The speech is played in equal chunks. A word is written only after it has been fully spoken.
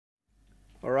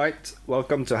Alright,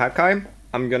 welcome to Hackheim.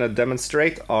 I'm gonna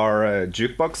demonstrate our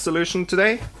jukebox solution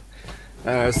today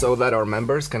so that our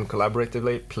members can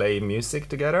collaboratively play music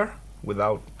together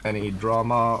without any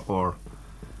drama or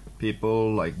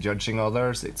people like judging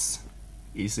others. It's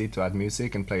easy to add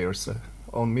music and play your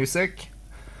own music.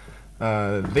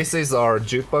 This is our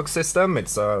jukebox system.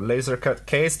 It's a laser cut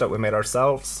case that we made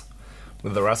ourselves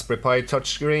with a Raspberry Pi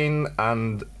touchscreen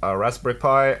and a Raspberry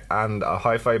Pi and a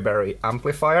Hi-Fi Berry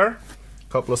amplifier.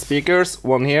 Couple of speakers,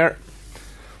 one here,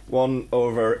 one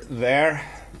over there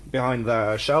behind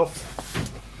the shelf.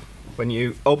 When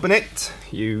you open it,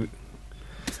 you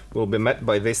will be met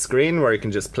by this screen where you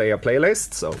can just play a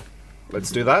playlist. So let's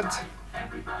do that,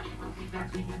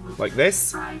 like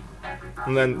this,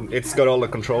 and then it's got all the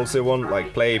controls you want,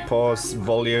 like play, pause,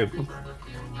 volume,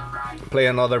 play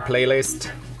another playlist,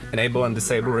 enable and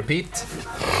disable repeat.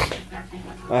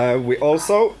 We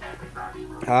also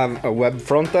have a web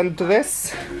front end to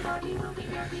this,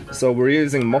 so we're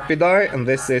using Mopidy, and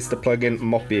this is the plugin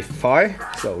Mopidy.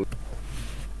 So,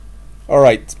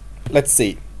 alright, let's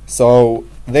see. So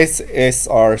this is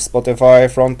our Spotify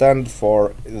front end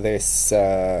for this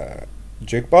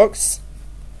jukebox.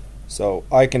 So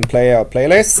I can play a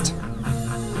playlist,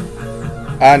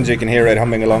 and you can hear it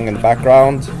humming along in the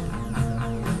background.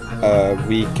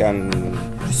 We can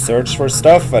search for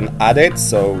stuff and add it,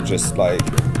 so just like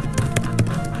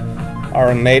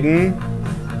Iron Maiden,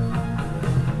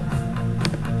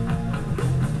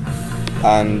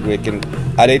 and we can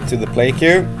add it to the play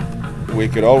queue. We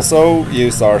could also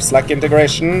use our Slack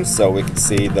integration so we can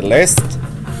see the list.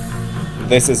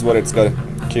 This is what it's got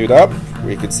queued up.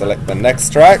 We could select the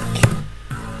next track.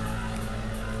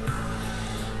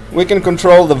 We can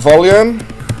control the volume.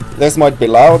 This might be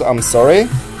loud, I'm sorry.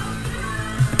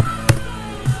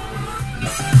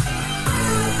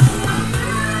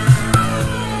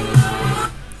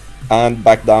 And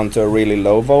back down to a really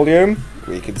low volume.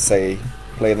 We could say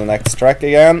play the next track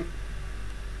again.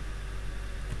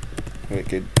 We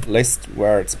could list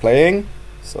where it's playing.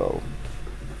 So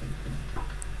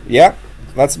yeah,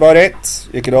 that's about it.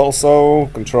 You could also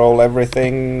control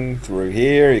everything through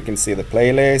here. You can see the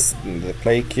playlist and the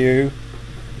play queue.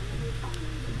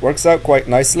 Works out quite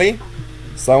nicely.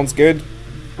 Sounds good.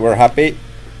 We're happy.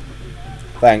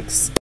 Thanks.